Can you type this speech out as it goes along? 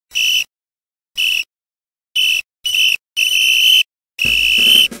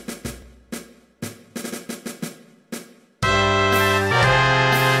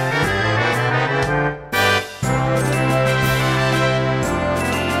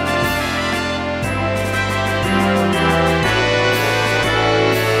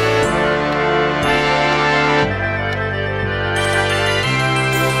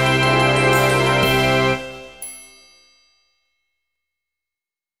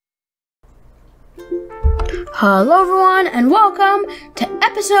Hello everyone, and welcome to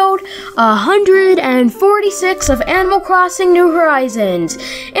episode 146 of Animal Crossing New Horizons.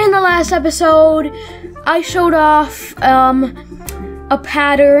 In the last episode, I showed off a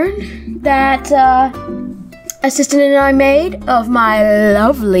pattern that Assistant and I made of my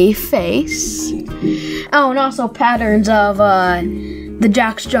lovely face. Oh, and also patterns of the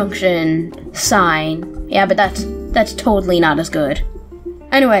Junction sign. Yeah, but that's totally not as good.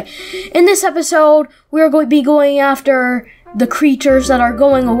 Anyway, in this episode, we're going to be going after the creatures that are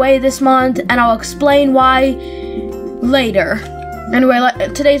going away this month, and I'll explain why later. Anyway,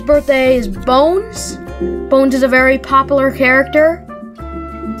 today's birthday is Bones. Bones is a very popular character.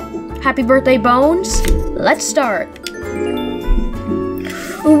 Happy birthday, Bones. Let's start.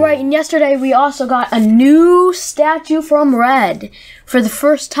 Alright, and yesterday we also got a new statue from Red for the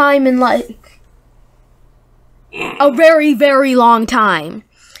first time in a very, very long time.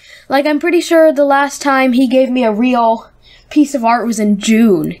 Like, I'm pretty sure the last time he gave me a real piece of art was in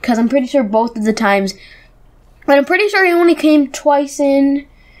June, because I'm pretty sure both of the times, but I'm pretty sure he only came twice in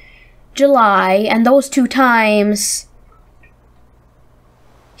July, and those two times,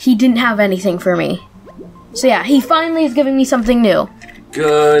 he didn't have anything for me. So yeah, he finally is giving me something new.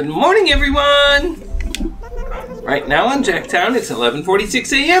 Good morning, everyone! Right now in Jacktown, it's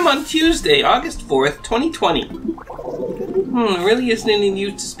 11:46 a.m. on Tuesday, August 4th, 2020. There really isn't any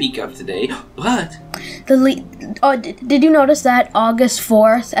news to speak of today, but... did you notice that August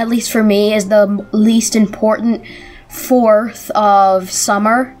 4th, at least for me, is the least important 4th of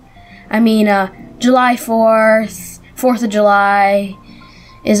summer? I mean, July 4th, 4th of July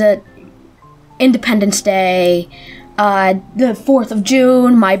is Independence Day, the 4th of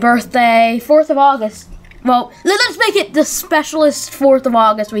June, my birthday, 4th of August. Well, let's make it the specialist 4th of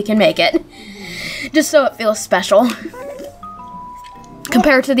August we can make it. Just so it feels special.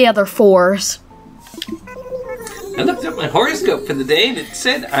 Compared to the other 4s. I looked up my horoscope for the day and it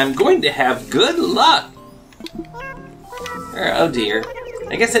said I'm going to have good luck. Oh dear.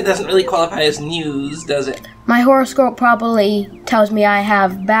 I guess that doesn't really qualify as news, does it? My horoscope probably tells me I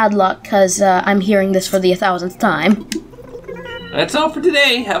have bad luck because I'm hearing this for the 1000th time. That's all for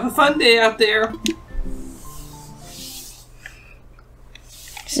today. Have a fun day out there.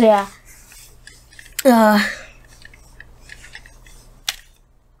 So yeah,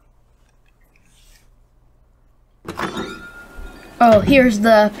 oh, here's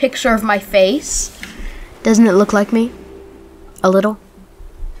the picture of my face. Doesn't it look like me? A little?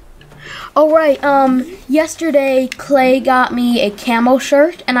 Oh right, yesterday Clay got me a camo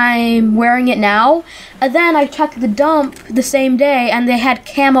shirt and I'm wearing it now. And then I checked the dump the same day and they had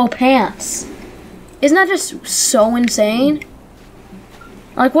camo pants. Isn't that just so insane?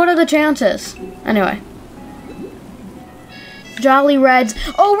 Like, what are the chances? Anyway. Jolly Reds.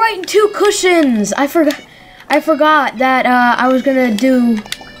 Oh, right, 2 cushions! I forgot that, I was gonna do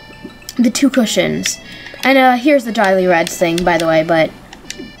the 2 cushions. And, here's the Jolly Reds thing, by the way, but,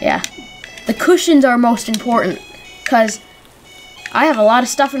 yeah. The cushions are most important, because I have a lot of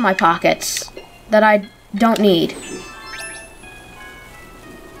stuff in my pockets that I don't need.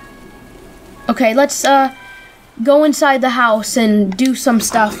 Okay, let's, go inside the house and do some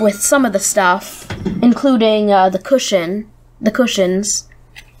stuff with some of the stuff, including the cushions.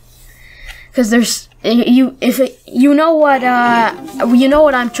 Because there's you know what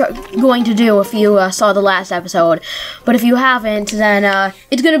I'm going to do if you saw the last episode, but if you haven't, then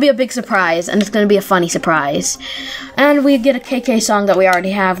it's gonna be a big surprise, and it's gonna be a funny surprise, and we get a KK song that we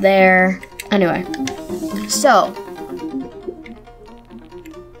already have there. Anyway, so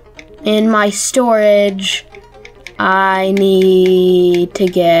in my storage. I need to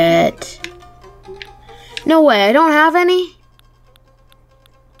get... No way, I don't have any?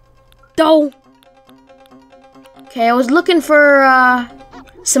 Oh! Okay, I was looking for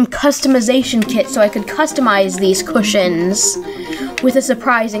some customization kits so I could customize these cushions with a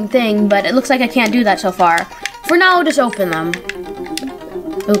surprising thing, but it looks like I can't do that so far. For now, I'll just open them.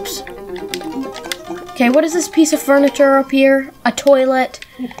 Oops. Okay, what is this piece of furniture up here? A toilet.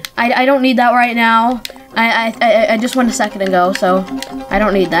 I don't need that right now. I just went a second ago, so I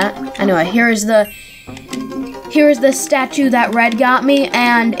don't need that. Anyway, here is the statue that Red got me,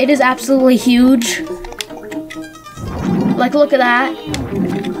 and it is absolutely huge. Like, look at that.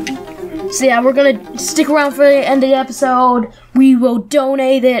 So yeah, we're gonna stick around for the end of the episode. We will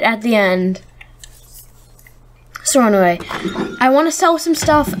donate it at the end. So anyway, I want to sell some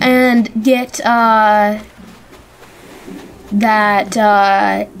stuff and get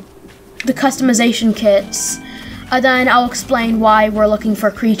the customization kits. Then I'll explain why we're looking for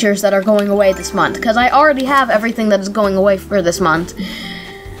creatures that are going away this month, because I already have everything that is going away for this month.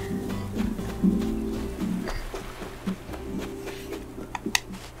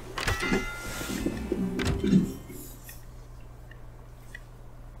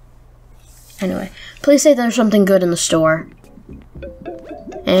 Please say there's something good in the store.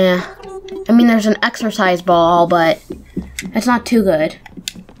 I mean, there's an exercise ball, but it's not too good.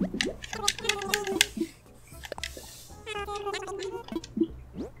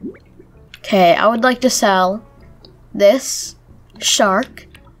 Okay, I would like to sell this shark,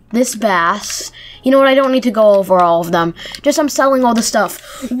 this bass. You know what? I don't need to go over all of them. Just I'm selling all the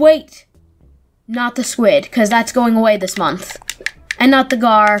stuff. Wait! Not the squid, because that's going away this month. And not the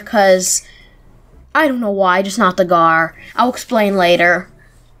gar, because I don't know why, just not the gar. I'll explain later.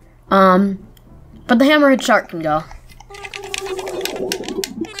 But the hammerhead shark can go.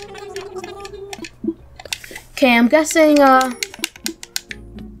 Okay, I'm guessing, that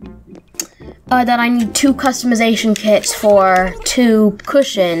I need 2 customization kits for 2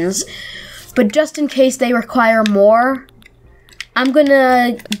 cushions. But just in case they require more, I'm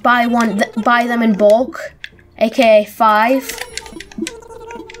gonna buy them in bulk, aka 5.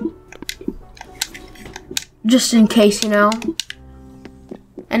 Just in case, you know.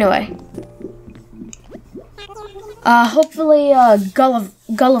 Anyway. Hopefully,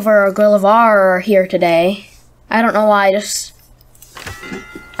 Gulliver or Gullivar are here today. I don't know why, I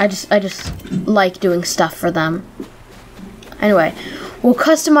just like doing stuff for them. Anyway, we'll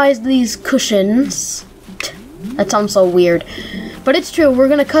customize these cushions. That sounds so weird. But it's true, we're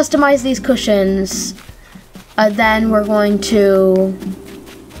gonna customize these cushions. Then we're going to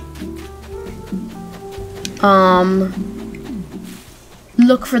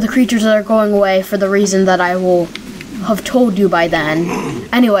look for the creatures that are going away for the reason that I will have told you by then.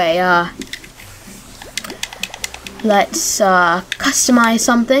 Anyway, let's customize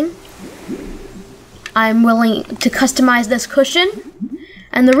something. I'm willing to customize this cushion,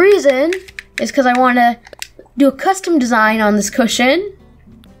 and the reason is because I want to do a custom design on this cushion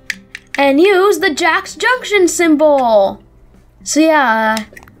and use the Jack's Junction symbol. So yeah,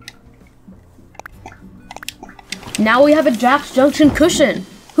 now we have a Jack's Junction cushion.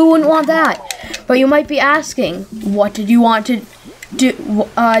 Who wouldn't want that? But you might be asking, what did you want to do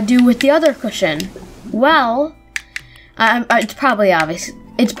with the other cushion? Well, it's probably obvious.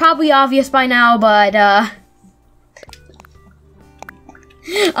 It's probably obvious by now, but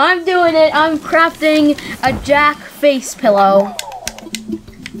I'm doing it. I'm crafting a Jack face pillow.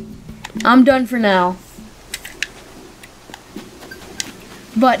 I'm done for now.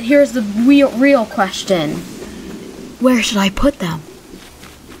 But here's the real question. Where should I put them?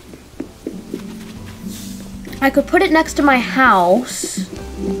 I could put it next to my house,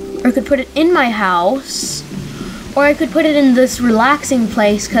 or I could put it in my house, or I could put it in this relaxing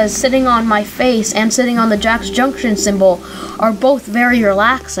place, because sitting on my face and sitting on the Jack's Junction symbol are both very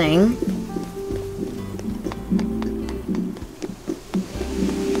relaxing.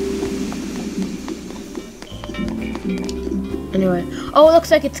 Anyway, oh, it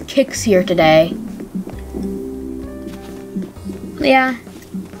looks like it's Kix here today. Yeah.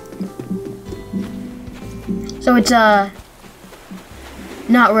 So it's,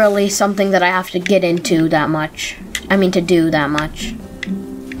 not really something that I have to get into that much. I mean, to do that much.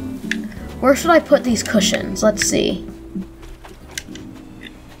 Where should I put these cushions? Let's see.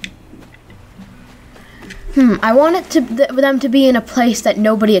 I want them to be in a place that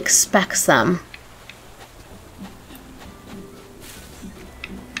nobody expects them.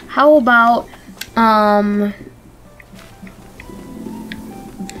 How about, oh,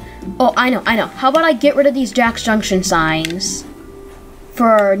 I know. How about I get rid of these Jack's Junction signs?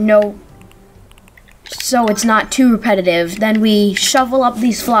 So it's not too repetitive. Then we shovel up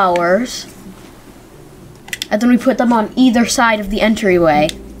these flowers. And then we put them on either side of the entryway.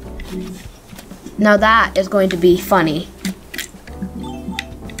 Now that is going to be funny.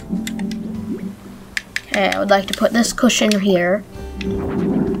 Okay, I would like to put this cushion here.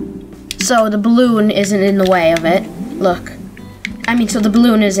 So the balloon isn't in the way of it. Look. I mean, so the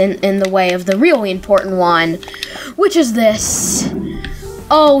balloon is in the way of the really important one, which is this.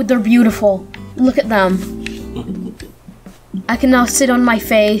 Oh, they're beautiful. Look at them. I can now sit on my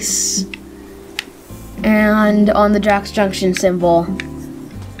face and on the Jack's Junction symbol.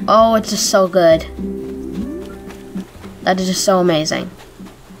 Oh, it's just so good. That is just so amazing.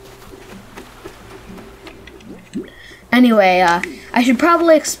 Anyway, I should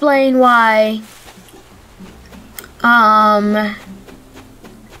probably explain why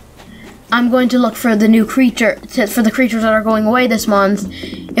I'm going to look for the new creature, for the creatures that are going away this month,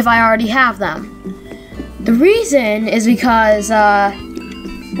 if I already have them. The reason is because,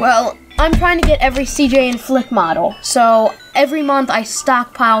 well, I'm trying to get every CJ and Flick model. So every month I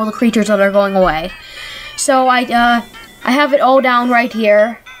stockpile the creatures that are going away. So I have it all down right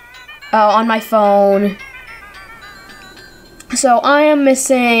here, on my phone. So I am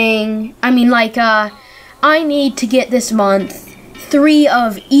missing, I mean, like, I need to get this month 3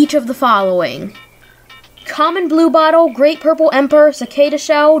 of each of the following. Common blue bottle, great purple emperor, cicada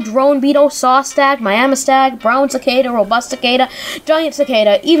shell, drone beetle, saw stag, Miami stag, brown cicada, robust cicada, giant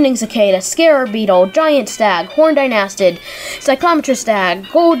cicada, evening cicada, scarer beetle, giant stag, horned dynastid, cyclometrus stag,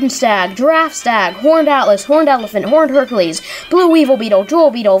 golden stag, giraffe stag, horned atlas, horned elephant, horned Hercules, blue weevil beetle,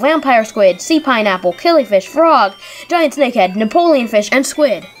 jewel beetle, vampire squid, sea pineapple, killifish, frog, giant snakehead, Napoleon fish, and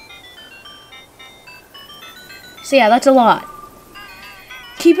squid. So yeah, that's a lot.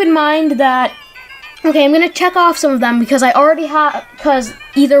 Keep in mind that, okay, I'm gonna check off some of them because I already have, because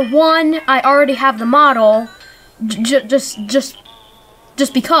either one, I already have the model, just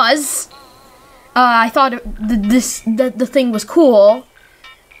because I thought the thing was cool,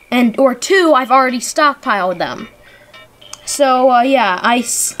 or 2, I've already stockpiled them. So yeah, I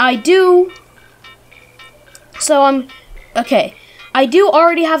do. So okay. I do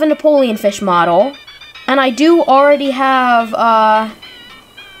already have a Napoleon fish model, and I do already have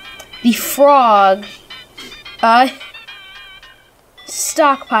the frog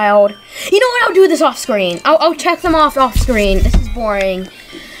stockpiled. You know what? I'll do this off screen. I'll check them off screen. This is boring.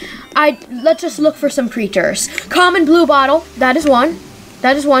 Let's just look for some creatures. Common blue bottle. That is one.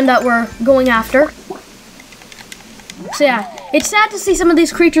 That is one that we're going after. So yeah, it's sad to see some of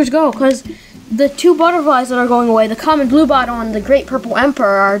these creatures go because the 2 butterflies that are going away, the common blue bottle and the great purple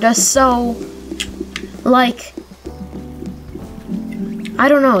emperor, are just so, like, I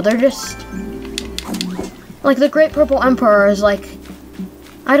don't know, they're just, like, the great purple emperor is like,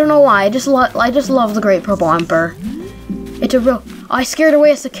 I don't know why, I just love the great purple emperor. It's a real, I scared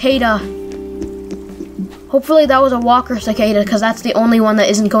away a cicada. Hopefully that was a walker cicada, because that's the only one that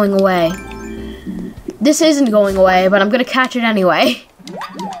isn't going away. This isn't going away, but I'm gonna catch it anyway.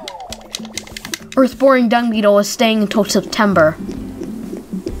 Earth-boring dung beetle is staying until September.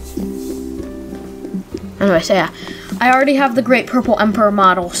 Anyway, so yeah. I already have the great purple emperor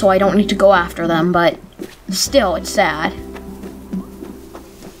model, so I don't need to go after them, but still, it's sad.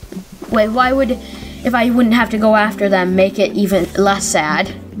 Wait, why would, if I wouldn't have to go after them, make it even less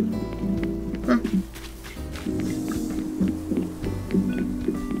sad?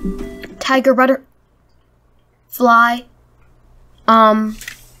 Tiger butterfly.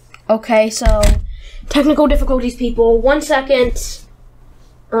 Okay, so technical difficulties, people. 1 second.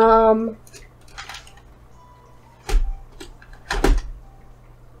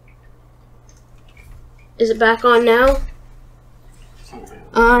 Is it back on now?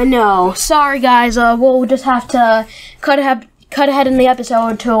 No. Sorry, guys. We'll just have to cut ahead in the episode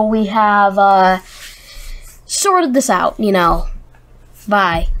until we have sorted this out. You know.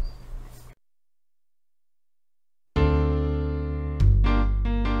 Bye.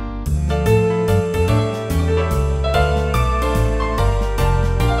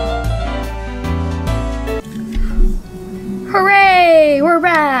 Hooray! We're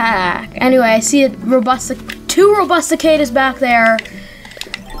back! Anyway, I see 2 robust cicadas back there,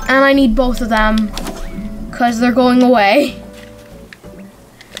 and I need both of them, because they're going away.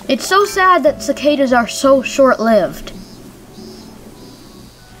 It's so sad that cicadas are so short-lived.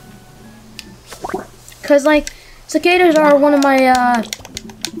 Because, like, cicadas are one of my,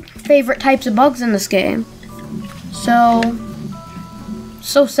 favorite types of bugs in this game. So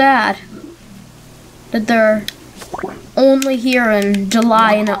sad that they're only here in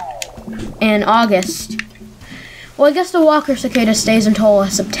July and August. Well, I guess the walker cicada stays until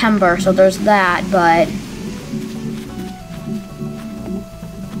September, so there's that, but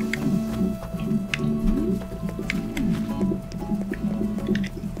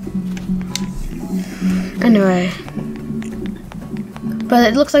anyway.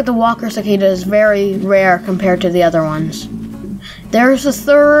 But it looks like the walker cicada is very rare compared to the other ones. There's a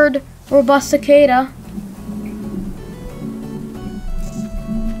 3rd robust cicada.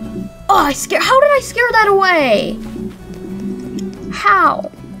 Oh, how did I scare that away? How?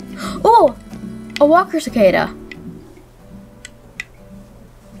 Oh, a walker cicada.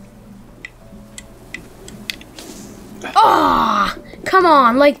 Ah, oh, come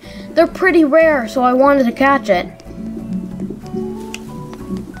on, like, they're pretty rare, so I wanted to catch it.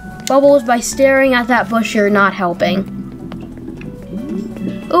 Bubbles, by staring at that bush, you're not helping.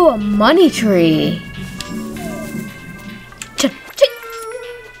 Ooh, a money tree.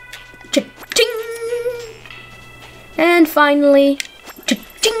 And finally,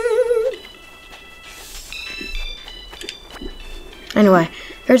 cha-ching! Anyway,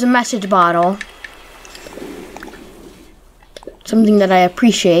 here's a message bottle. Something that I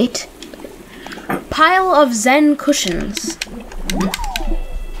appreciate. Pile of Zen cushions.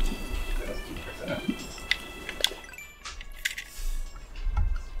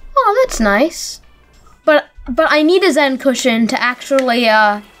 Oh, that's nice. But But I need a Zen cushion to actually,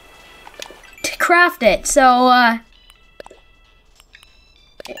 to craft it. So,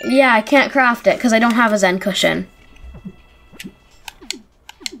 yeah, I can't craft it because I don't have a Zen cushion.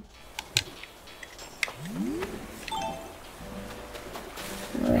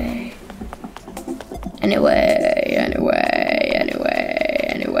 Anyway.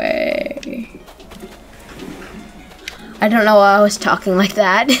 I don't know why I was talking like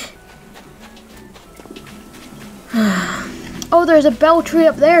that. Oh, there's a bell tree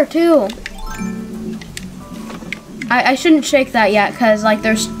up there too. I shouldn't shake that yet because like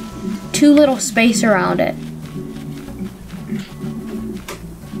there's too little space around it.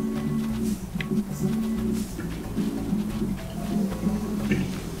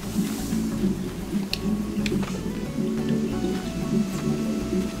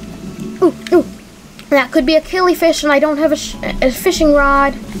 Ooh, that could be a killifish and I don't have a fishing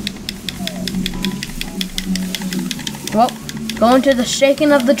rod. Well, going to the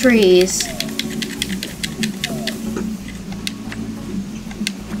shaking of the trees.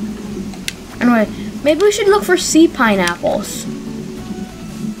 Anyway, maybe we should look for sea pineapples.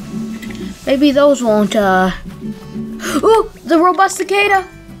 Maybe those won't, Ooh, the robust cicada!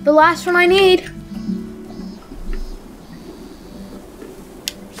 The last one I need.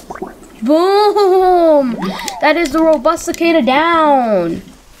 Boom! That is the robust cicada down.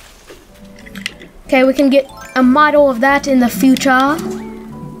 Okay, we can get a model of that in the future.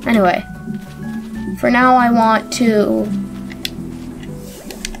 Anyway, for now I want to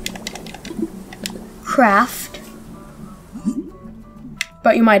craft.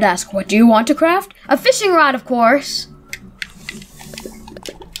 But you might ask, what do you want to craft? A fishing rod, of course.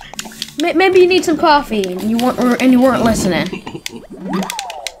 Maybe you need some coffee and you weren't listening.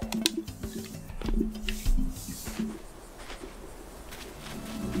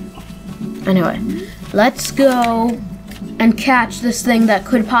 Anyway, let's go and catch this thing that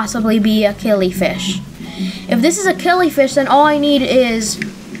could possibly be a killifish. If this is a killifish, then all I need is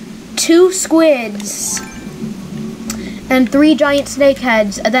 2 squids and 3 giant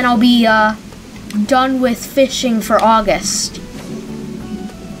snakeheads, and then I'll be done with fishing for August.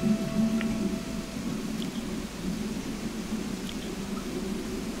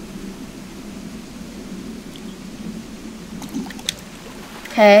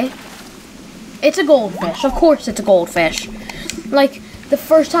 Okay. It's a goldfish. Of course it's a goldfish. Like, the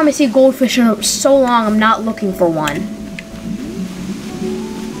first time I see a goldfish in so long, I'm not looking for one.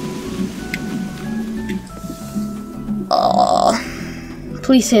 Oh,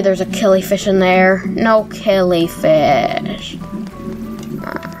 please say there's a killifish in there. No killifish.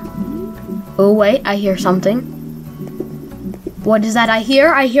 Oh, wait, I hear something. What is that I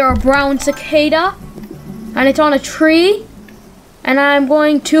hear? I hear a brown cicada, and it's on a tree, and I'm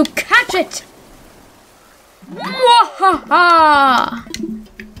going to catch it. Mwahaha!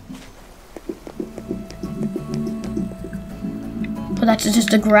 But that's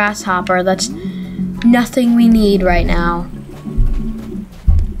just a grasshopper. That's nothing we need right now.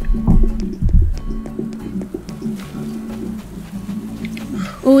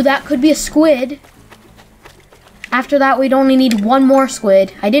 Ooh, that could be a squid. After that, we'd only need 1 more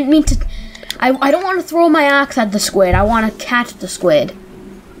squid. I didn't mean to... I don't want to throw my axe at the squid. I want to catch the squid.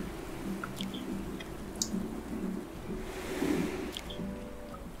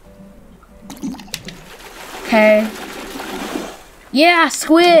 Okay. Yeah,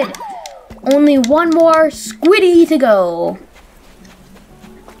 squid! Only 1 more squiddy to go.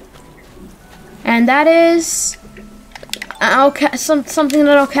 And that is... I'll catch something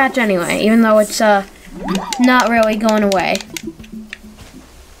that I'll catch anyway, even though it's not really going away.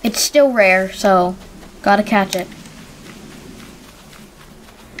 It's still rare, so gotta catch it.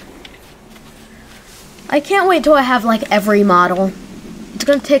 I can't wait till I have like every model. It's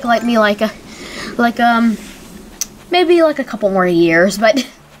gonna take like me maybe like a couple more years, but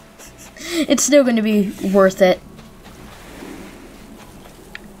it's still gonna be worth it.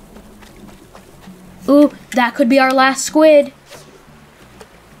 Ooh, that could be our last squid.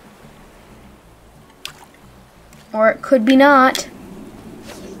 Or it could be not.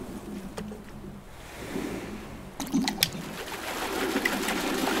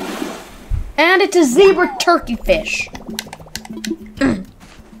 And it's a zebra turkey fish.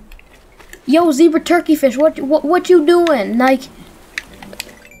 Yo, zebra turkey fish, what you doing? Like,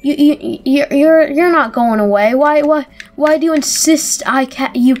 you're not going away. Why do you insist I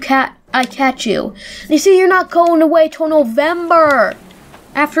catch you? You see, you're not going away till November.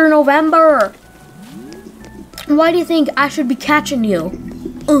 After November. Why do you think I should be catching you?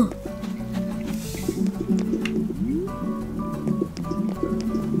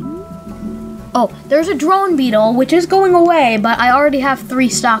 Oh, there's a drone beetle, which is going away, but I already have 3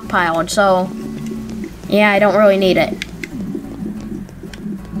 stockpiled, so yeah, I don't really need it.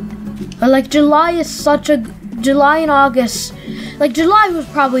 But like July and August, like July was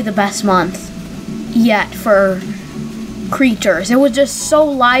probably the best month yet for creatures. It was just so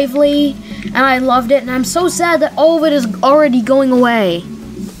lively, and I loved it, and I'm so sad that all of it is already going away.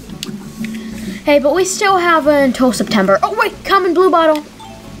 Hey, but we still have until September. Oh wait, common blue bottle.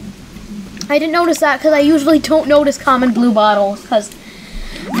 I didn't notice that because I usually don't notice common blue bottles because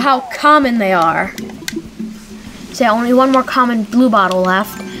of how common they are. So yeah, only one more common blue bottle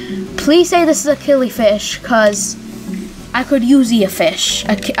left. Please say this is a killifish, because I could use a fish.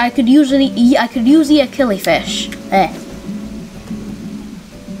 I could use a killifish.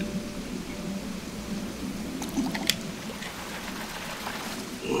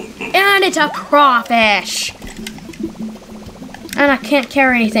 And it's a crawfish. And I can't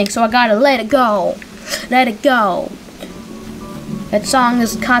carry anything, so I gotta let it go. Let it go. That song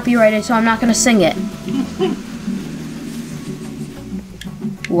is copyrighted, so I'm not gonna sing it.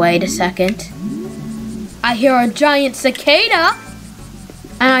 Wait a second. I hear a giant cicada.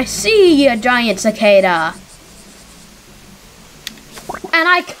 And I see a giant cicada. And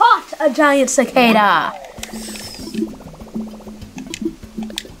I caught a giant cicada.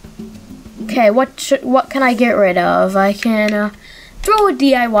 Okay, what can I get rid of? I can throw a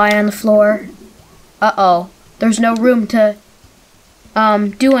DIY on the floor. Uh-oh. There's no room to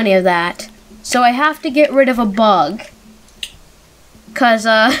do any of that. So I have to get rid of a bug. Cause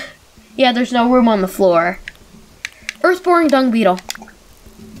yeah, there's no room on the floor. Earth-boring dung beetle.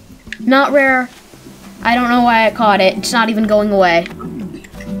 Not rare. I don't know why I caught it. It's not even going away.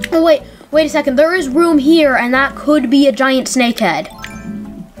 Oh wait a second. There is room here, and that could be a giant snakehead.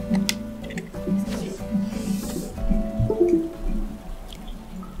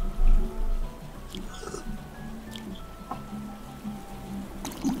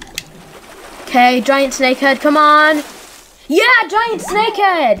 Okay, giant snakehead, come on. Yeah, giant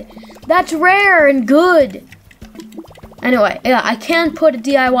snakehead. That's rare and good. Anyway, yeah, I can put a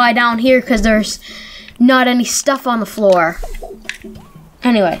DIY down here because there's not any stuff on the floor.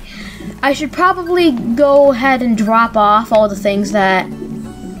 Anyway, I should probably go ahead and drop off all the things that...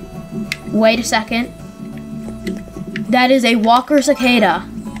 Wait a second. That is a walker cicada.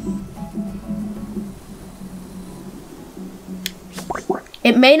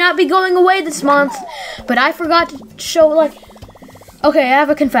 It may not be going away this month, but I forgot to show, like... Okay, I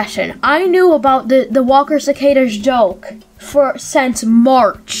have a confession. I knew about the walker cicada's joke since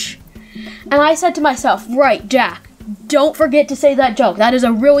March. And I said to myself, right, Jack, don't forget to say that joke. That is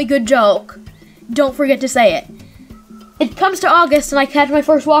a really good joke. Don't forget to say it. It comes to August and I catch my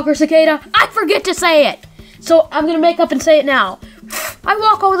first walker cicada. I forget to say it. So I'm going to make up and say it now. I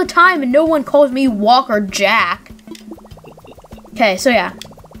walk all the time and no one calls me Walker Jack. Okay, so yeah,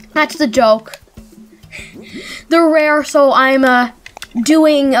 that's the joke. They're rare, so I'm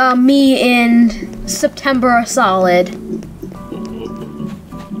doing me in September solid.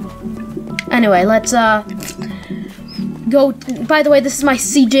 Anyway, let's go. By the way, this is my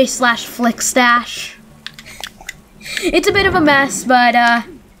CJ/Flick stash. It's a bit of a mess, but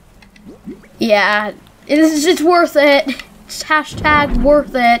yeah, it's worth it. It's hashtag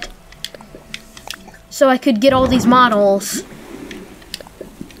worth it. So I could get all these models.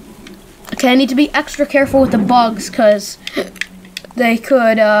 Okay, I need to be extra careful with the bugs because they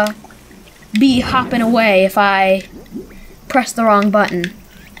could be hopping away if I press the wrong button.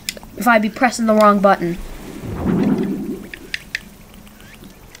 If I be pressing the wrong button.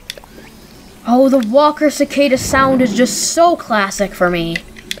 Oh, the walker cicada sound is just so classic for me.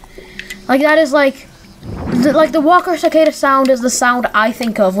 Like that is like the walker cicada sound is the sound I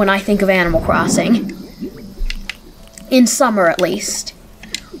think of when I think of Animal Crossing. In summer, at least.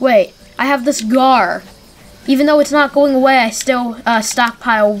 Wait. I have this gar. Even though it's not going away, I still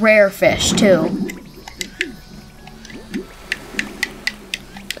stockpile rare fish, too.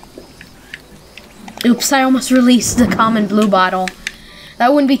 Oops, I almost released the common blue bottle.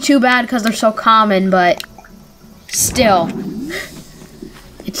 That wouldn't be too bad because they're so common, but still.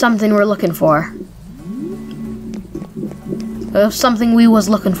 It's something we're looking for. It's something we was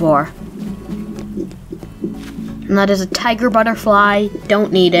looking for. And that is a tiger butterfly.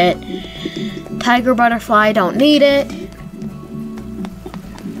 Don't need it. Tiger butterfly, don't need it.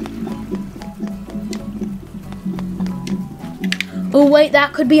 Oh wait,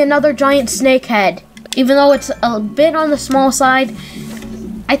 that could be another giant snakehead. Even though it's a bit on the small side.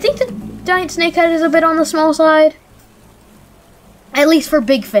 I think the giant snakehead is a bit on the small side. At least for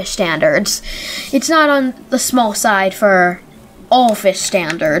big fish standards. It's not on the small side for all fish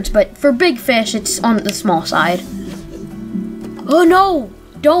standards, but for big fish, it's on the small side. Oh no!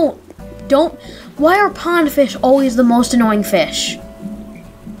 Don't! Why are pond fish always the most annoying fish?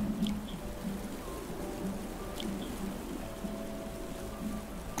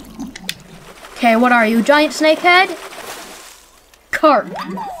 Okay, what are you? Giant snakehead? Carp.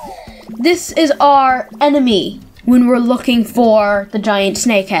 This is our enemy when we're looking for the giant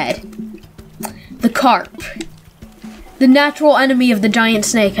snakehead. The carp. The natural enemy of the giant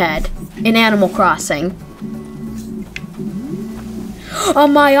snakehead in Animal Crossing. A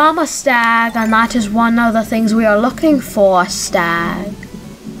Mayama stag, and that is one of the things we are looking for, stag.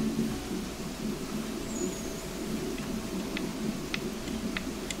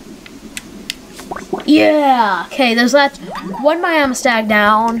 Yeah, okay, there's that one Mayama stag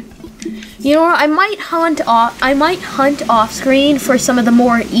down. You know what, I might hunt off screen for some of the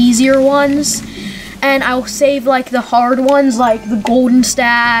more easier ones, and I'll save like the hard ones like the golden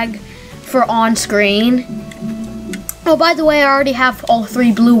stag for on screen. Oh, by the way, I already have all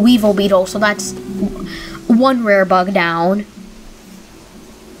 3 blue weevil beetles, so that's 1 rare bug down.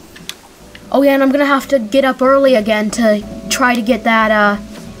 Oh yeah, and I'm gonna have to get up early again to try to get that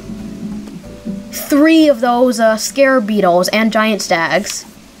 3 of those scare beetles and giant stags.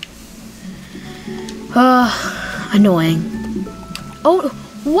 Annoying. Oh,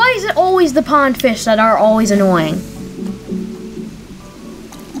 why is it always the pond fish that are always annoying?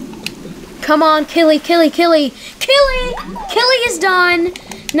 Come on, Killy! Killy is done!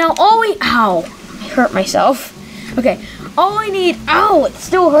 Now all we... Ow! I hurt myself. Okay, all I need... Ow! It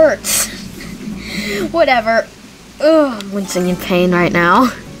still hurts. Whatever. Ugh, I'm wincing in pain right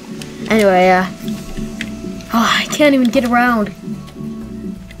now. Anyway, I can't even get around.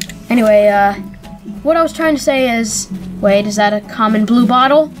 Anyway, what I was trying to say is... Wait, is that a common blue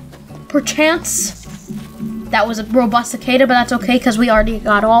bottle? Perchance? That was a robust cicada, but that's okay, because we already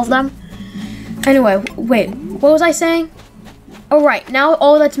got all of them. Anyway, wait, what was I saying? Oh, right, now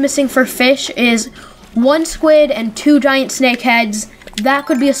all that's missing for fish is 1 squid and 2 giant snakeheads. That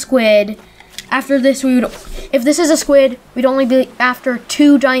could be a squid. After this, we would... If this is a squid, we'd only be after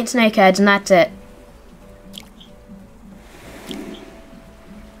 2 giant snakeheads, and that's it.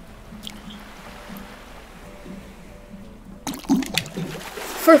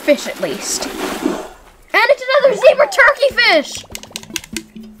 For fish, at least. And it's another zebra turkey fish!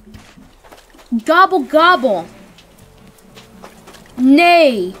 Gobble gobble.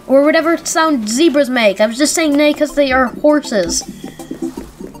 Neigh, or whatever sound zebras make. I was just saying neigh because they are horses.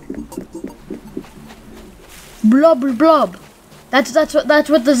 Blub blub. That's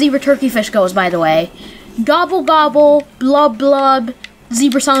what the zebra turkey fish goes, by the way. Gobble gobble, blub blub,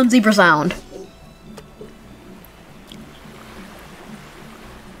 zebra sound, zebra sound.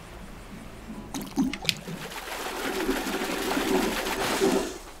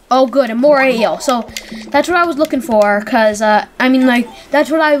 Oh, good, and more eel. So, that's what I was looking for, because, I mean, like, that's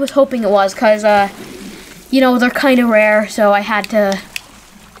what I was hoping it was, because, you know, they're kind of rare, so I had to,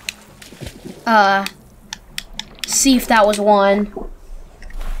 see if that was one.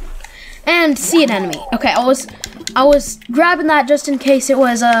 And see an enemy. Okay, I was grabbing that just in case it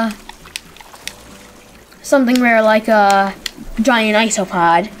was, something rare, like a giant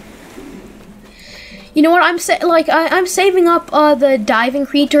isopod. You know what, I'm saving up the diving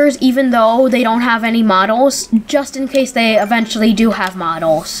creatures even though they don't have any models, just in case they eventually do have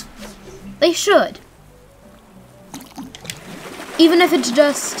models. They should. Even if it's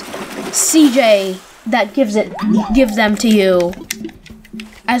just CJ that gives them to you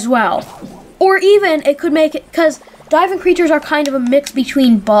as well. Or even it could make it, because diving creatures are kind of a mix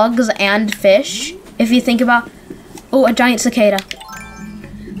between bugs and fish, if you think about... Oh, a giant cicada.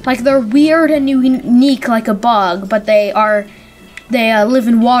 Like, they're weird and unique like a bug, but they live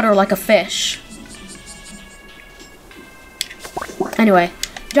in water like a fish. Anyway,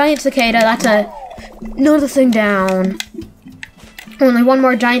 giant cicada, that's another thing down. Only 1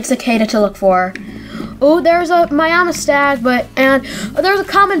 more giant cicada to look for. Oh, there's a Mayama stag, and there's a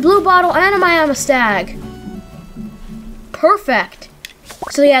common blue bottle and a Mayama stag. Perfect.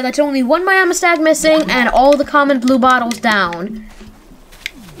 So yeah, that's only 1 Mayama stag missing and all the common blue bottles down.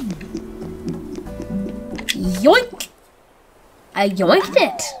 Yoink! I yoinked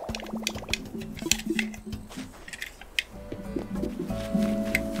it!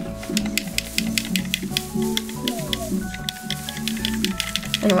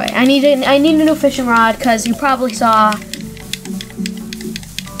 Anyway, I need a new fishing rod because you probably saw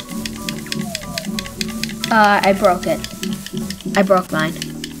I broke it. I broke mine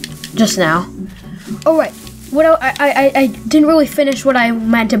just now. Oh right, what I didn't really finish what I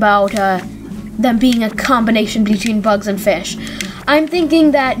meant about them being a combination between bugs and fish. I'm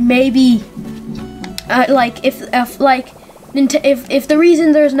thinking that maybe, like, if the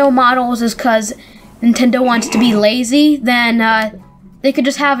reason there's no models is because Nintendo wants to be lazy, then they could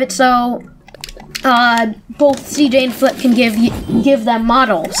just have it so both CJ and Flip can give them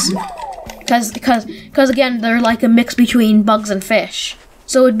models. Because again, they're like a mix between bugs and fish.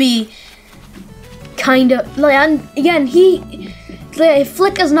 So it'd be kind of like, again,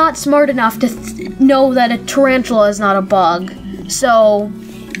 Flick is not smart enough to know that a tarantula is not a bug. So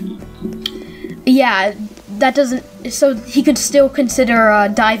yeah, that doesn't. So he could still consider a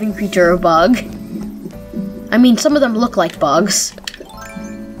diving creature a bug. I mean, some of them look like bugs.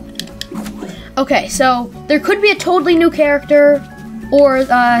 Okay, so there could be a totally new character, or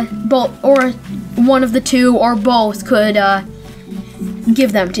both, or one of the two, or both could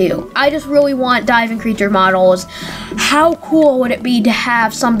give them to you. I just really want diving creature models. How cool would it be to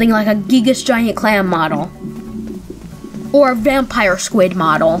have something like a Gigas Giant Clam model? Or a Vampire Squid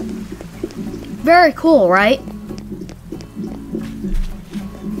model? Very cool, right?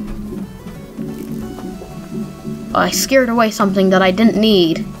 I scared away something that I didn't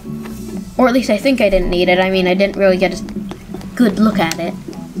need. Or at least I think I didn't need it. I mean, I didn't really get a good look at it.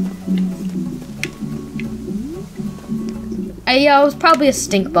 Yeah, it was probably a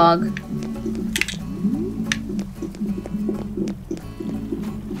stink bug.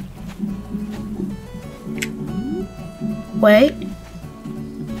 Wait.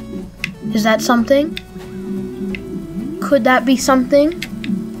 Is that something? Could that be something?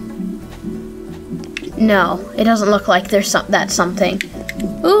 No, it doesn't look like that's something.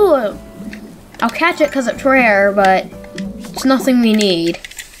 Ooh, I'll catch it because it's rare, but it's nothing we need.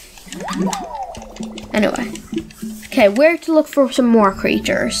 Anyway. Okay, where to look for some more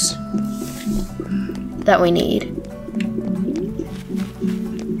creatures that we need?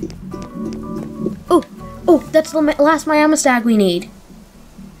 Oh, that's the last Miamastag we need.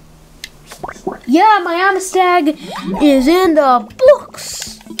 Yeah, Miamastag is in the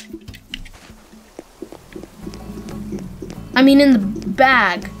books. I mean, in the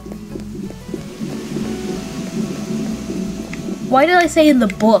bag. Why did I say in the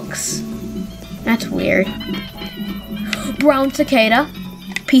books? That's weird. Brown cicada.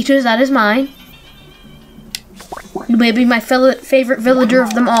 Peaches, that is mine. Maybe my favorite villager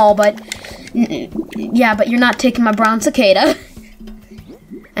of them all, but yeah, but you're not taking my brown cicada.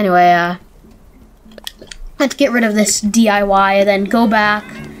 Anyway, let's get rid of this DIY and then go back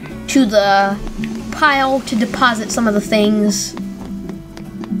to the pile to deposit some of the things.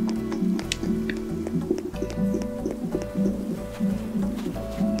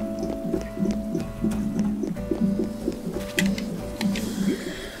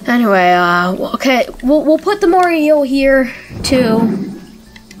 Anyway, okay, we'll put the Morio here too.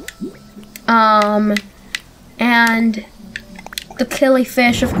 And the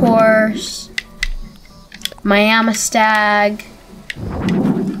killifish, of course. Miamastag.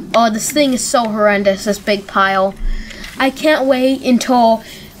 Oh, this thing is so horrendous, this big pile. I can't wait until...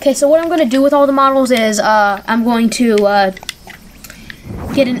 Okay, so what I'm going to do with all the models is I'm going to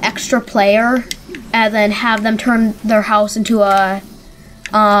get an extra player and then have them turn their house into a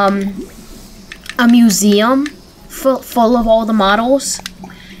museum full of all the models.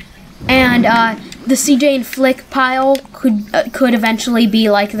 And the CJ and Flick pile could eventually be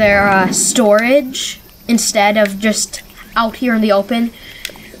like their storage instead of just out here in the open.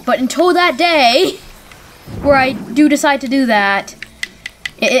 But until that day, where I do decide to do that,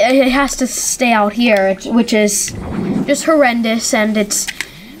 it has to stay out here, which is just horrendous, and it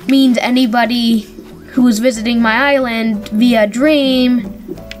means anybody who is visiting my island via Dream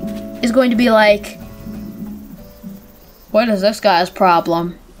is going to be like, what is this guy's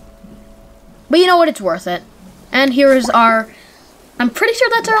problem? But you know what, it's worth it. And here is our, I'm pretty sure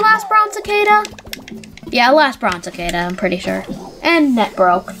that's our last brown cicada. Yeah, last brown cicada, I'm pretty sure. And net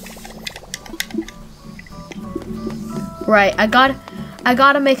broke. Right, I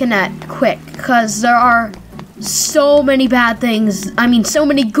gotta make a net quick, because there are so many bad things, I mean so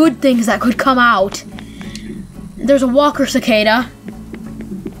many good things that could come out. There's a walker cicada.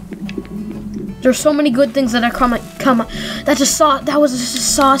 There's so many good things that are come. That was just a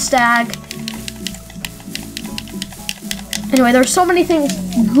saw stag. Anyway, there's so many things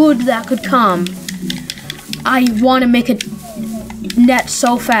good that could come. I want to make a net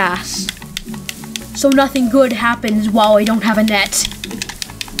so fast, so nothing good happens while I don't have a net.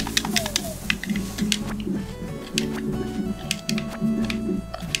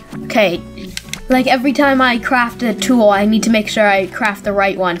 Okay, like every time I craft a tool, I need to make sure I craft the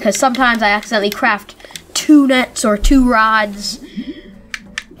right one, because sometimes I accidentally craft 2 nets or 2 rods.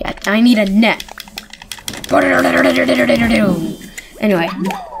 Yeah, I need a net. Anyway.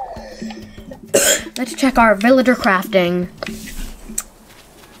 Let's check our villager crafting.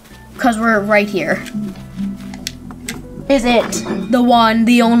 Because we're right here. Is it the one,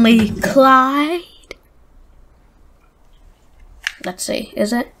 the only Clyde? Let's see,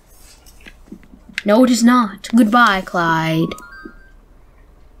 is it? No, it is not. Goodbye, Clyde.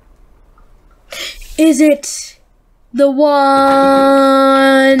 Is it the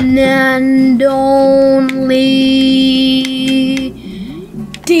one and only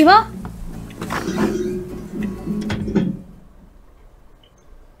Diva?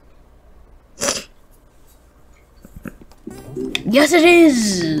 Yes, it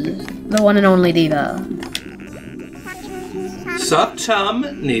is the one and only Diva. Sup,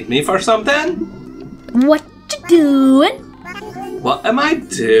 chum? Need me for something? What you doing? What am I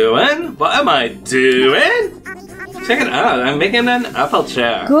doing? What am I doing? Check it out, I'm making an apple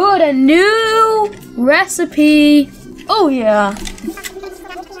chair. Good, a new recipe. Oh yeah.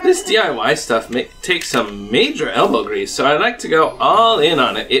 This DIY stuff takes some major elbow grease, so I like to go all in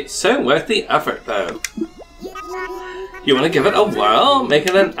on it. It's so worth the effort, though. You want to give it a whirl?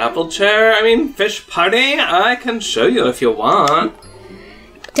 Making an apple chair? I mean, fish party? I can show you if you want.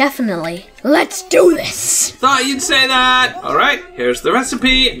 Definitely. Let's do this! Thought you'd say that! Alright, here's the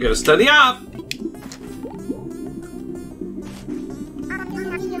recipe. Go study up!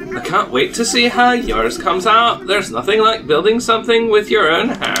 I can't wait to see how yours comes out. There's nothing like building something with your own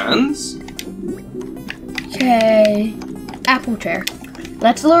hands. Okay. Apple chair.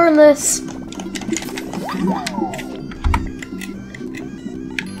 Let's learn this.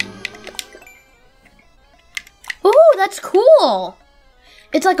 Ooh, that's cool!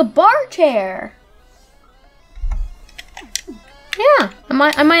 It's like a bar chair. Yeah, I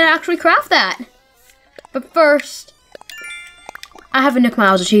might actually craft that. But first, I have a Nook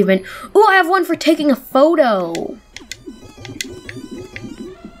Miles achievement. Ooh, I have one for taking a photo.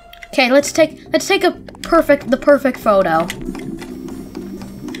 Okay, let's take the perfect photo.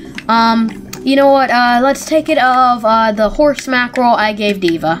 You know what? Let's take it of the horse mackerel I gave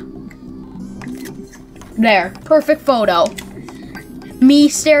Diva. There, perfect photo. Me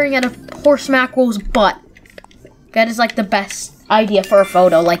staring at a horse mackerel's butt. That is like the best idea for a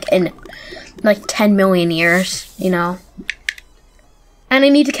photo, like in like 10 million years, you know. And I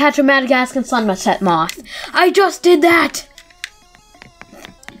need to catch a Madagascar sunset moth. I just did that!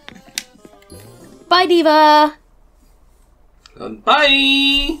 Bye, Diva!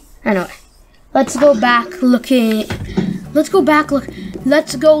 Goodbye! Anyway, let's go back looking. Let's go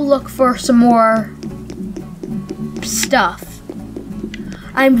look for some more stuff.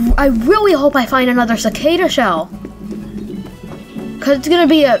 I really hope I find another cicada shell. Cause it's gonna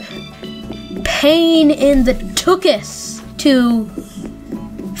be a pain in the tuchus to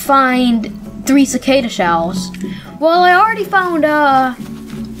find 3 cicada shells. Well, I already found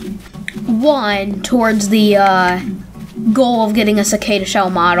one towards the goal of getting a cicada shell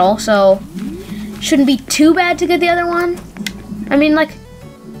model, so shouldn't be too bad to get the other one. I mean, like,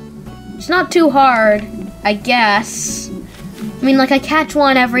 it's not too hard, I guess. I mean, like, I catch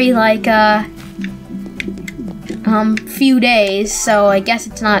one every, like, few days, so I guess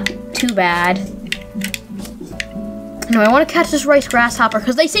it's not too bad. No, I want to catch this rice grasshopper,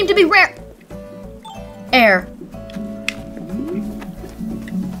 because they seem to be rare. Air.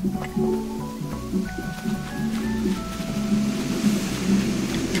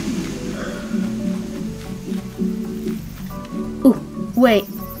 Ooh, wait.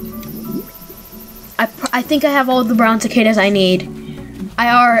 I think I have all the brown cicadas I need.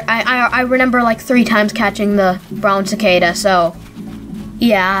 I remember like 3 times catching the brown cicada, so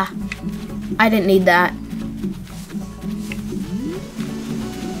yeah, I didn't need that.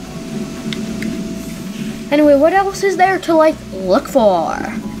 Anyway, what else is there to like look for?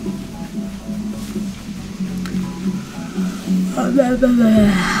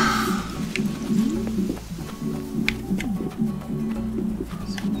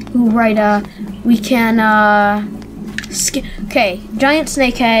 Ooh, right, we can, okay, giant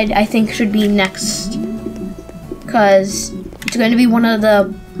snakehead, I think, should be next. Because it's going to be one of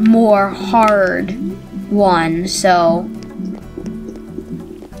the more hard ones, so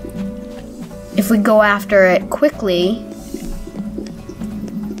if we go after it quickly,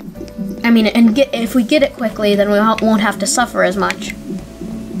 I mean, if we get it quickly, then we won't have to suffer as much.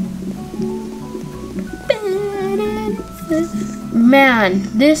 Man,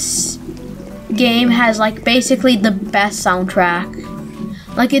 this game has like basically the best soundtrack.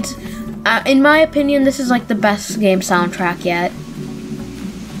 Like it's, in my opinion, this is like the best game soundtrack yet.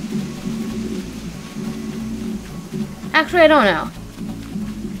 Actually, I don't know.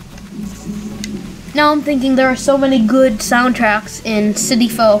 Now I'm thinking there are so many good soundtracks in City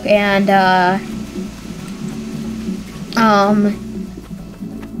Folk and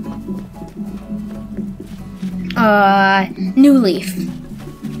New Leaf.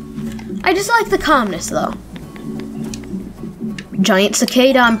 I just like the calmness though. Giant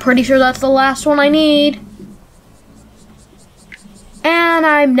cicada, I'm pretty sure that's the last one I need. And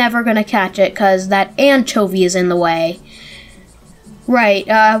I'm never gonna catch it because that anchovy is in the way. Right,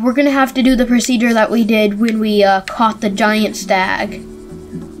 we're gonna have to do the procedure that we did when we caught the giant stag.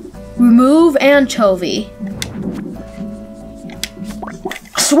 Remove anchovy.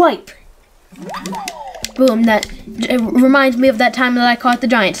 Swipe! Boom, it reminds me of that time that I caught the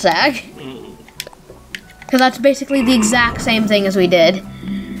giant stag. Because that's basically the exact same thing as we did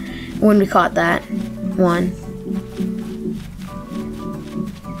when we caught that one.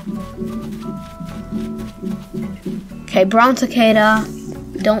 Okay, brown cicada.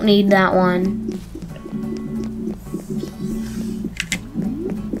 Don't need that one.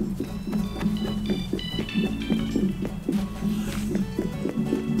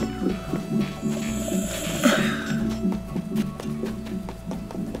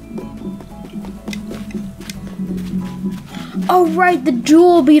 Oh right, the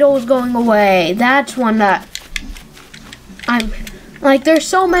jewel beetle is going away. That's one that I'm like, there's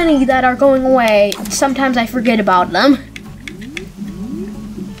so many that are going away. Sometimes I forget about them.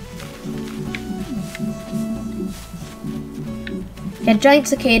 Yeah, giant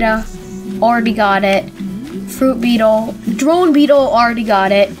cicada, already got it. Fruit beetle, drone beetle, already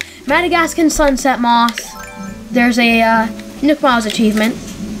got it. Madagascan sunset moth. There's a Nook Miles achievement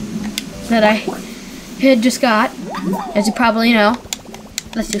that I had just got, as you probably know.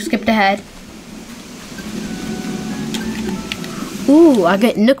 Let's just skip ahead. Ooh, I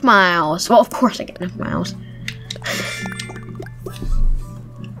get Nook Miles. Well, of course I get Nook Miles.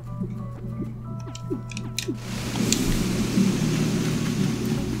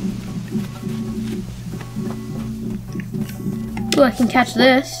 Ooh, I can catch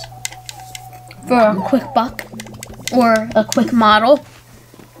this for a quick buck or a quick model.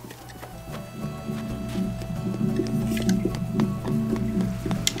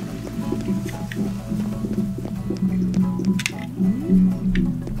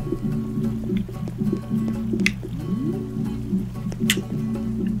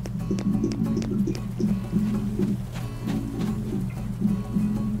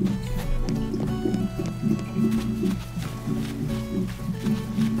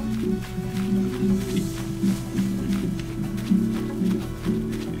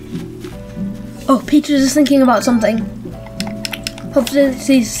 Oh, Peaches is thinking about something. Hopefully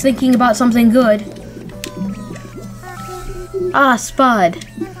she's thinking about something good. Ah, Spud.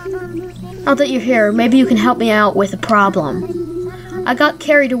 Now that you're here, maybe you can help me out with a problem. I got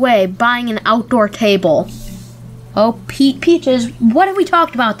carried away buying an outdoor table. Oh, Peaches, what have we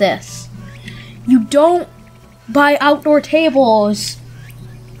talked about this? You don't buy outdoor tables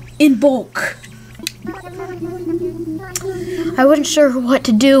in bulk. I wasn't sure what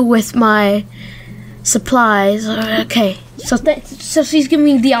to do with my supplies. Okay, so she's giving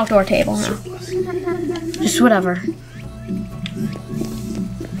me the outdoor table now. Just whatever.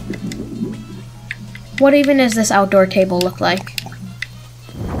 What even does this outdoor table look like?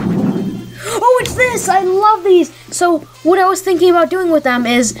 Oh, it's this! I love these! So what I was thinking about doing with them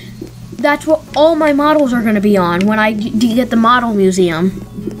is that's what all my models are going to be on when I get the model museum.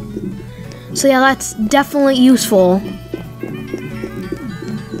 So yeah, that's definitely useful.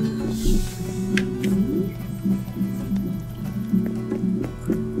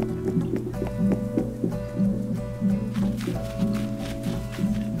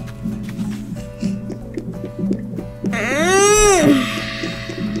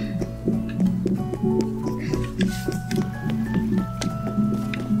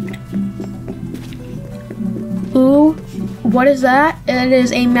 Ooh, what is that? It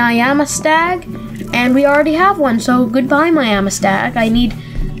is a Miami stag, and we already have one, so goodbye Miami stag. I need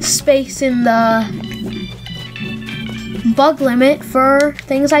space in the bug limit for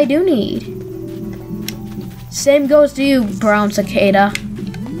things I do need. Same goes to you, brown cicada.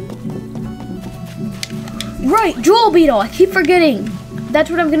 Right, jewel beetle, I keep forgetting. That's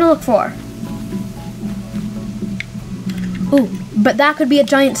what I'm gonna look for. Ooh, but that could be a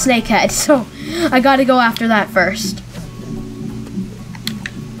giant snakehead, so I gotta go after that first.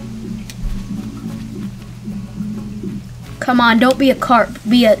 Come on, don't be a carp,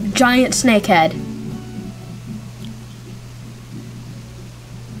 be a giant snakehead.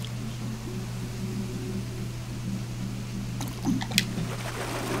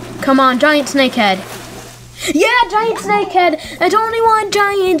 Come on, giant snakehead. Yeah, giant snakehead. It's only one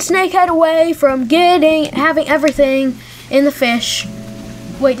giant snakehead away from having everything in the fish.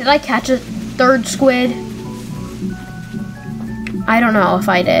 Wait, did I catch a third squid? I don't know if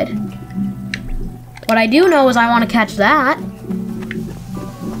I did. What I do know is I want to catch that.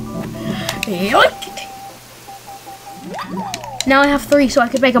 Yoink! Now I have 3, so I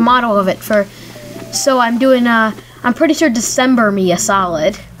could make a model of it for. So I'm doing. I'm pretty sure December me a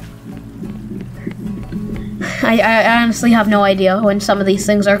solid. I honestly have no idea when some of these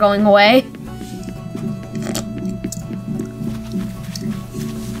things are going away.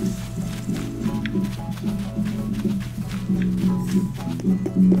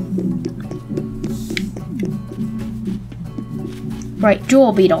 Right,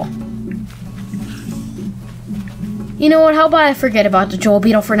 jewel beetle. You know what, how about I forget about the jewel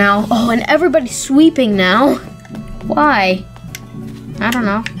beetle for now? Oh, and everybody's sweeping now. Why? I don't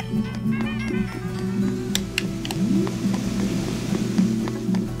know.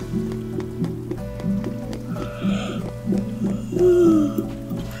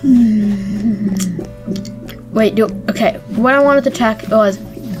 Wait, okay, what I wanted to check was,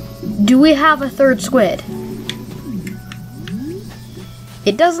 do we have a third squid?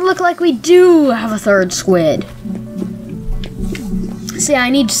 It doesn't look like we do have a third squid. See,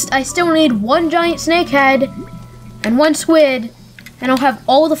 I still need 1 giant snakehead and 1 squid, and I'll have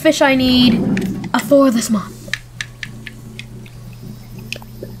all the fish I need for this month.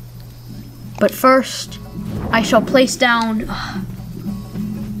 But first, I shall place down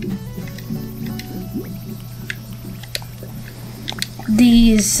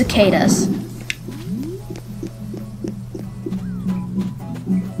these cicadas.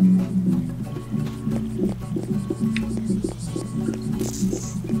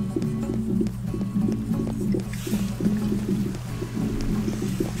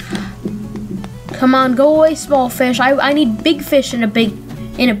 Come on, go away, small fish. I need big fish in a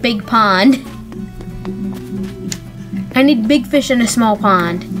big pond. I need big fish in a small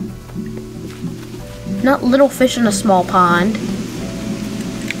pond. Not little fish in a small pond.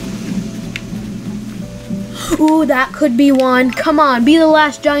 Ooh, that could be one. Come on, be the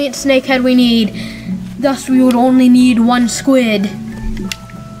last giant snakehead we need. Thus, we would only need 1 squid.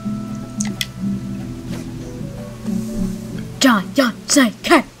 Giant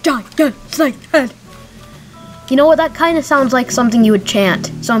snakehead, giant snakehead. You know what? That kind of sounds like something you would chant.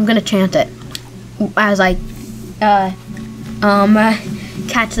 So I'm gonna chant it as I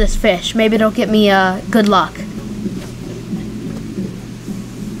catch this fish. Maybe it'll get me good luck.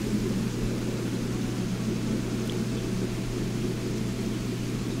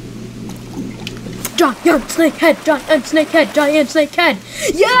 Giant snakehead, giant snakehead, giant snakehead.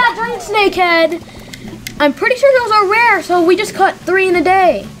 Yeah, giant snakehead. I'm pretty sure those are rare, so we just caught 3 in a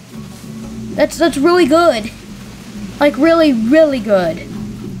day. That's really good. Like really, really good.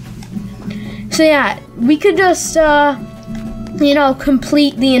 So yeah, we could just you know,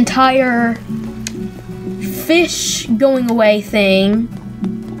 complete the entire fish going away thing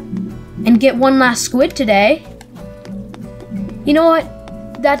and get 1 last squid today. You know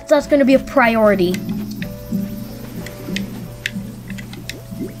what? That's gonna be a priority.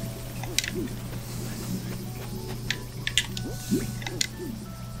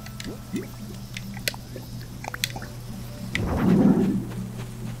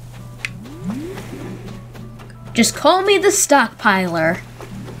 Just call me the stockpiler.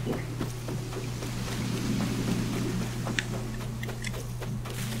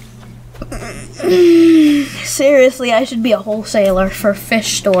 Seriously, I should be a wholesaler for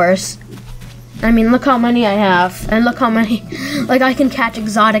fish stores. I mean, look how many I have. And look how many, like I can catch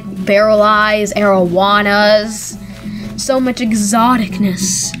exotic barrel eyes, arowanas. So much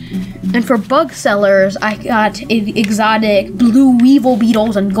exoticness. And for bug sellers, I got exotic blue weevil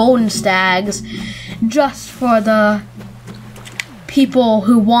beetles and golden stags. Just for the people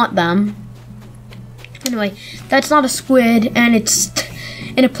who want them. Anyway, that's not a squid, and it's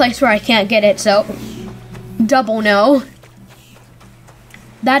in a place where I can't get it, so double no.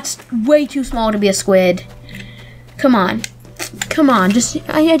 That's way too small to be a squid. Come on. Come on, I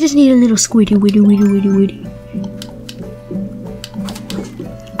just need a little squiddy widdy widdy widdy widdy.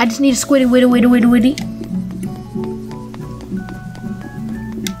 I just need a squiddy widdy widdy widdy widdy.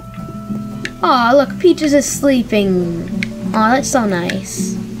 Aw, look, Peaches is sleeping. Aw, that's so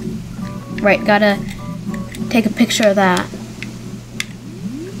nice. Right, gotta take a picture of that.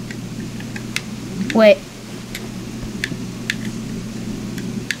 Wait.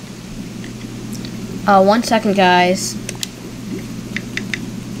 1 second, guys.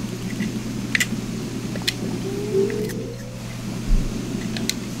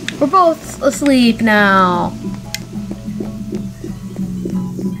 We're both asleep now.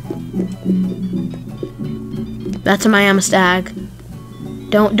 That's a Miami stag.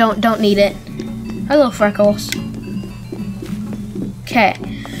 Don't need it. Hello, Freckles. Okay.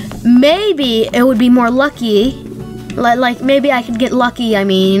 Maybe it would be more lucky. Like maybe I could get lucky, I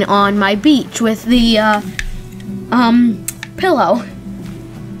mean, on my beach with the pillow.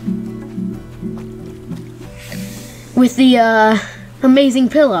 With the amazing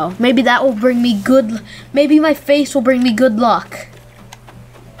pillow. Maybe that will bring me maybe my face will bring me good luck.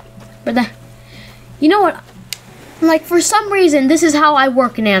 But you know what? Like, for some reason, this is how I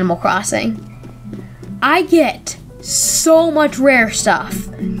work in Animal Crossing. I get so much rare stuff.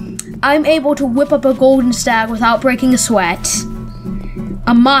 I'm able to whip up a golden stag without breaking a sweat.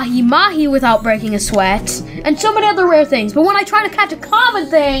 A mahi-mahi without breaking a sweat. And so many other rare things. But when I try to catch a common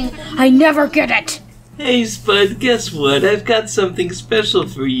thing, I never get it. Hey, Spud, guess what? I've got something special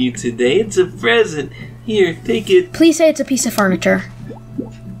for you today. It's a present. Here, take it. Please say it's a piece of furniture.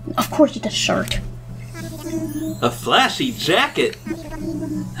 Of course it's a shirt. A flashy jacket.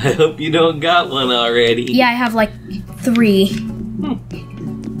 I hope you don't got one already. Yeah, I have like 3.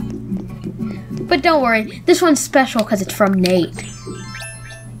 But don't worry, this one's special because it's from Nate.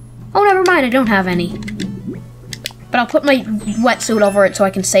 Oh, never mind, I don't have any. But I'll put my wetsuit over it so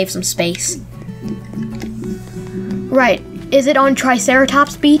I can save some space. Right, is it on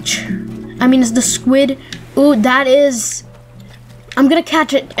Triceratops Beach? I mean, is the squid? Ooh, that is... I'm gonna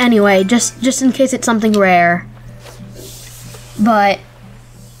catch it anyway, just in case it's something rare. But,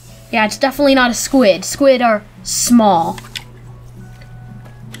 yeah, it's definitely not a squid. Squid are small.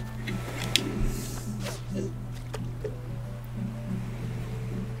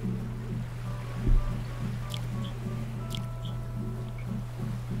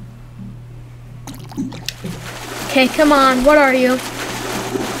 Okay, come on, what are you?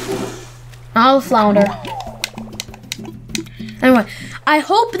 Oh, flounder. Anyway, I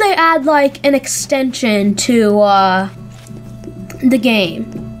hope they add, like, an extension to, the game.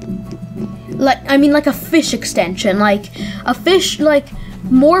 I mean, like a fish extension. Like, a fish, like,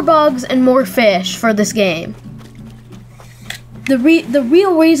 more bugs and more fish for this game. The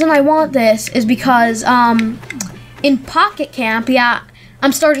real reason I want this is because, in Pocket Camp, yeah,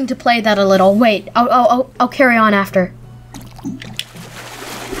 I'm starting to play that a little. Wait, I'll carry on after.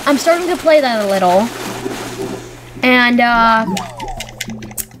 I'm starting to play that a little. And,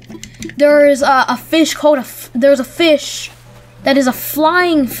 there's a fish called there's a fish that is a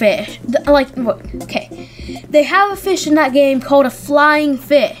flying fish. Like, okay. They have a fish in that game called a flying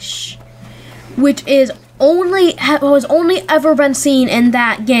fish, which is has only ever been seen in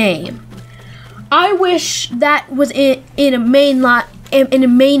that game. I wish that was in a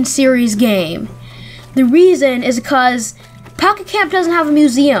main series game. The reason is because Pocket Camp doesn't have a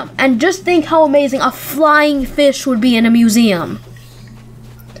museum, and just think how amazing a flying fish would be in a museum.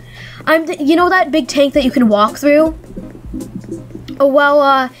 You know that big tank that you can walk through? Oh,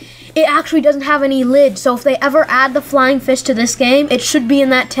 well, it actually doesn't have any lid, so if they ever add the flying fish to this game, it should be in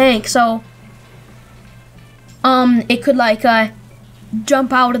that tank, so it could, like,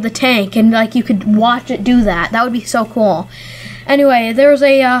 jump out of the tank, and, like, you could watch it do that. That would be so cool. Anyway, there's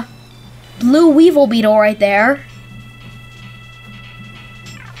a, blue weevil beetle right there.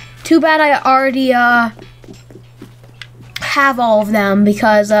 Too bad I already, have all of them,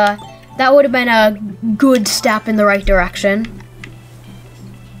 because, that would have been a good step in the right direction.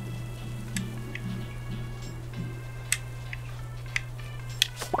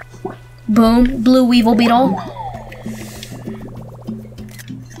 Boom, blue weevil beetle.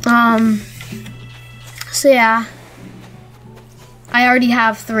 So yeah. I already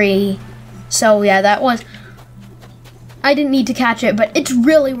have 3. So yeah, that was... I didn't need to catch it, but it's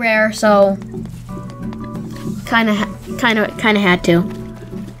really rare, so... Kinda had to.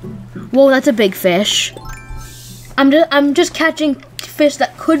 Whoa, that's a big fish. I'm just catching fish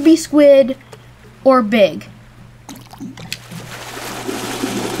that could be squid or big.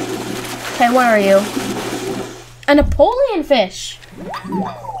 Okay, what are you? A Napoleon fish.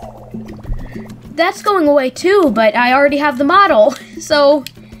 That's going away too, but I already have the model. So,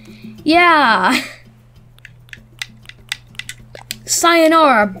 yeah.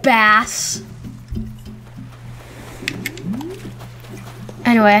 Sayonara, bass.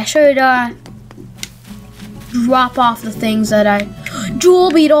 Anyway, I should drop off the things that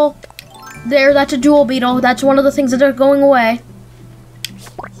Jewel beetle. There, that's a jewel beetle. That's one of the things that are going away.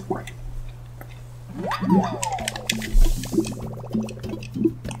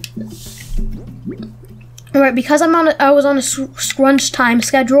 Alright, because I was on a scrunch time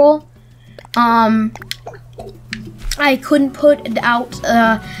schedule, I I couldn't put it out,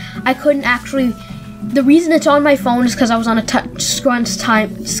 I couldn't actually, the reason it's on my phone is because I was on a scrunch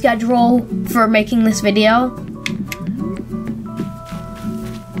time schedule for making this video.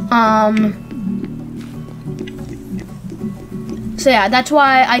 So yeah, that's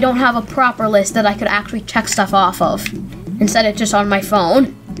why I don't have a proper list that I could actually check stuff off of. Instead, it's just on my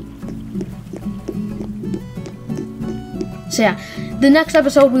phone. So yeah, the next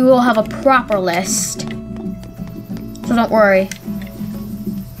episode we will have a proper list. So don't worry.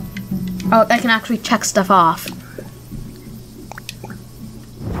 Oh, I can actually check stuff off.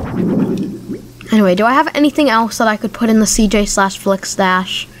 Anyway, do I have anything else that I could put in the CJ/Flick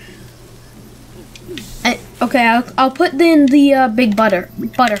stash? Okay, I'll put in the big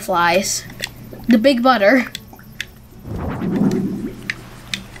butterflies. The big butter.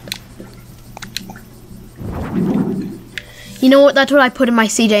 You know what? That's what I put in my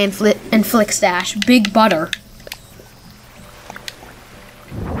CJ and Flick stash. Big butter.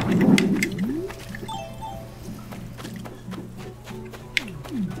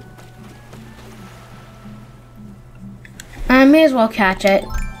 I may as well catch it.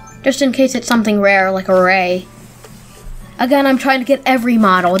 Just in case it's something rare, like a ray. Again, I'm trying to get every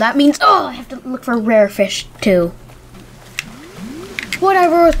model. That means, oh, I have to look for rare fish, too.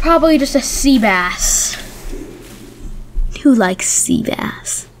 Whatever, it's probably just a sea bass. Who likes sea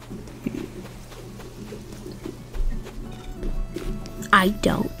bass? I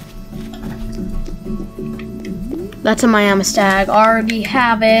don't. That's a Miami stag. Already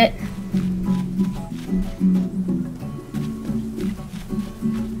have it.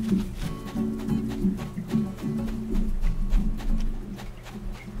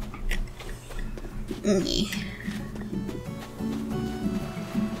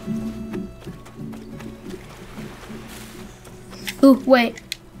 Ooh, wait.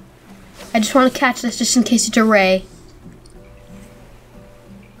 I just want to catch this just in case it's a ray.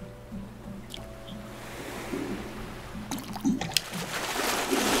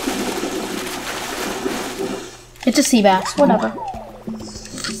 It's a sea bass, whatever.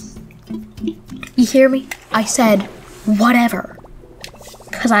 You hear me? I said whatever.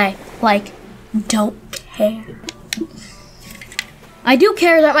 'Cause I, don't care. I do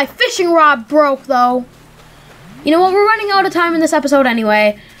care that my fishing rod broke, though. You know what? We're running out of time in this episode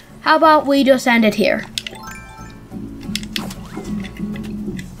anyway. How about we just end it here?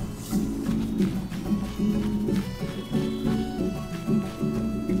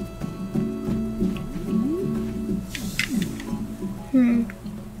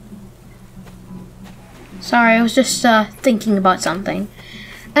 Sorry, I was just thinking about something.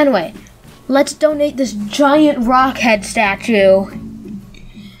 Anyway, let's donate this giant rockhead statue.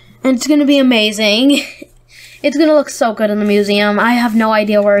 And it's gonna be amazing. It's gonna look so good in the museum. I have no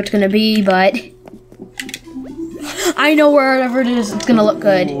idea where it's gonna be, but I know wherever it is, it's gonna look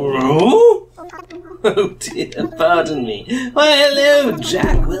good. Oh? Oh dear, pardon me. Why, hello,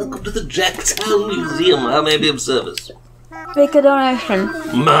 Jack. Welcome to the Jacktown Museum. How may I be of service? Make a donation.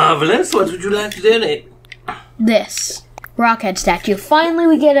 Marvelous. What would you like to donate? This rockhead statue. Finally,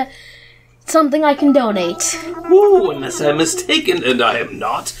 we get something I can donate. Ooh, unless I'm mistaken, and I am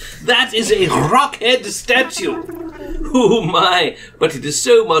not, that is a rockhead statue. Oh my, but it is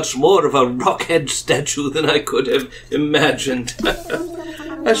so much more of a rockhead statue than I could have imagined.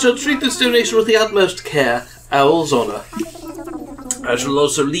 I shall treat this donation with the utmost care, Owl's honor. I shall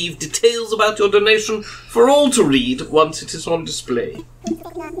also leave details about your donation for all to read once it is on display.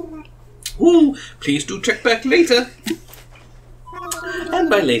 Ooh, please do check back later. And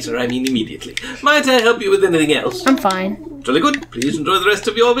by later, I mean immediately. Might I help you with anything else? I'm fine. Jolly good. Please enjoy the rest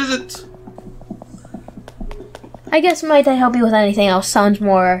of your visit. I guess might I help you with anything else sounds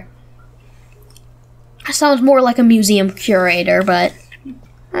more like a museum curator, but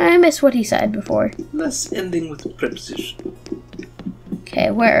I missed what he said before. Less ending with a preposition.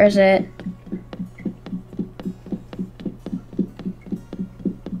 Okay, where is it?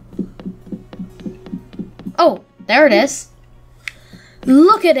 Oh, there it is.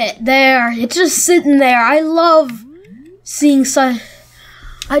 Look at it there. It's just sitting there. I love seeing such.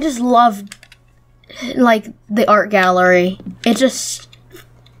 I just love the art gallery. It just.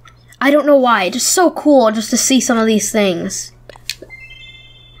 I don't know why. It's just so cool just to see some of these things.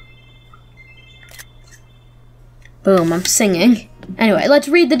 Boom, I'm singing. Anyway, let's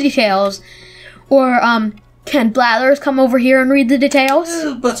read the details. Or, can Blathers come over here and read the details?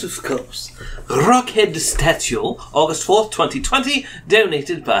 But of course. Rockhead statue, August 4th, 2020,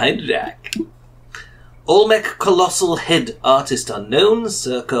 donated by Jack. Olmec colossal head, artist unknown,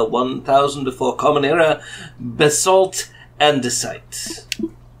 circa 1000 before Common Era, basalt andesite.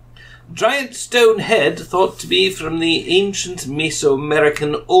 Giant stone head thought to be from the ancient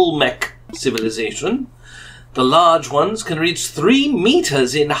Mesoamerican Olmec civilization. The large ones can reach 3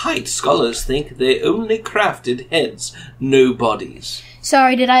 meters in height. Scholars think they only crafted heads, no bodies.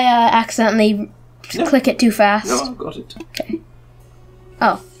 Sorry, did I accidentally click it too fast? No, I've got it. Okay.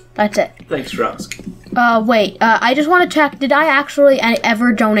 Oh, that's it. Thanks for asking. Wait, I just want to check, did I actually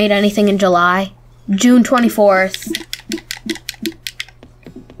ever donate anything in July? June 24th.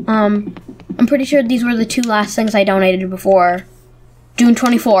 I'm pretty sure these were the 2 last things I donated before. June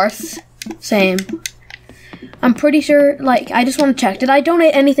 24th. Same. I'm pretty sure, like, I just want to check. Did I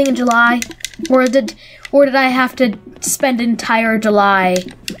donate anything in July? Or did I have to spend entire July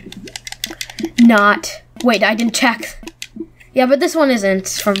not... Wait, I didn't check. Yeah, but this one isn't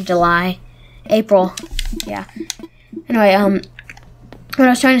from July. April. Yeah. Anyway, what I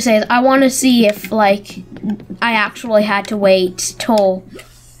was trying to say is I want to see if, like, I actually had to wait till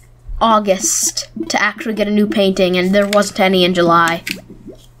August to actually get a new painting, and there wasn't any in July.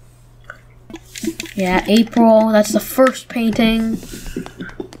 Yeah, April, that's the first painting.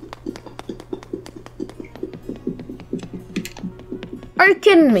 Are you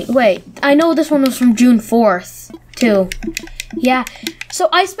kidding me? Wait, I know this one was from June 4th, too. Yeah, so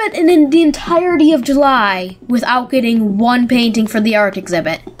I spent the entirety of July without getting one painting for the art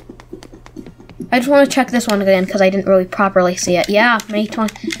exhibit. I just want to check this one again because I didn't really properly see it. Yeah, May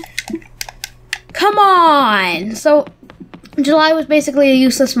 20. Come on! So, July was basically a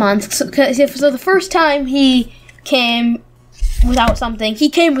useless month. So the first time he came without something, he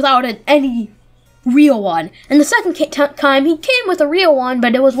came without any real one. And the second time, he came with a real one,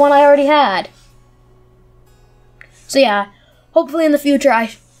 but it was one I already had. So yeah, hopefully in the future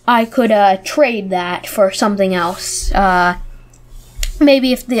I could trade that for something else.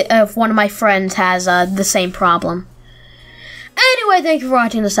 Maybe if one of my friends has the same problem. Anyway, thank you for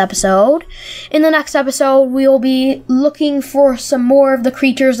watching this episode. In the next episode, we will be looking for some more of the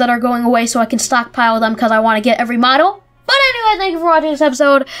creatures that are going away so I can stockpile them because I want to get every model. But anyway, thank you for watching this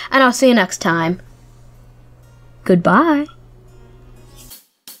episode, and I'll see you next time. Goodbye.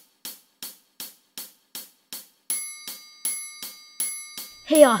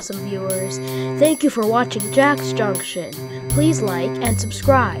 Hey awesome viewers, thank you for watching Jack's Junction. Please like and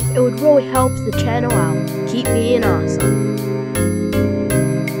subscribe, it would really help the channel out. Keep being awesome.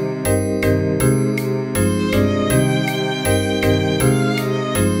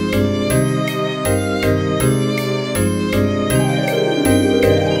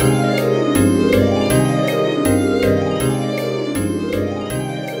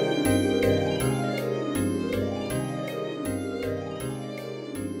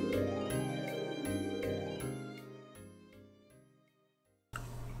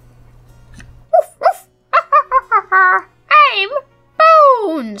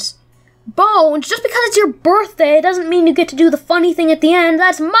 Bones, just because it's your birthday doesn't mean you get to do the funny thing at the end.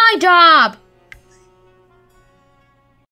 That's my job!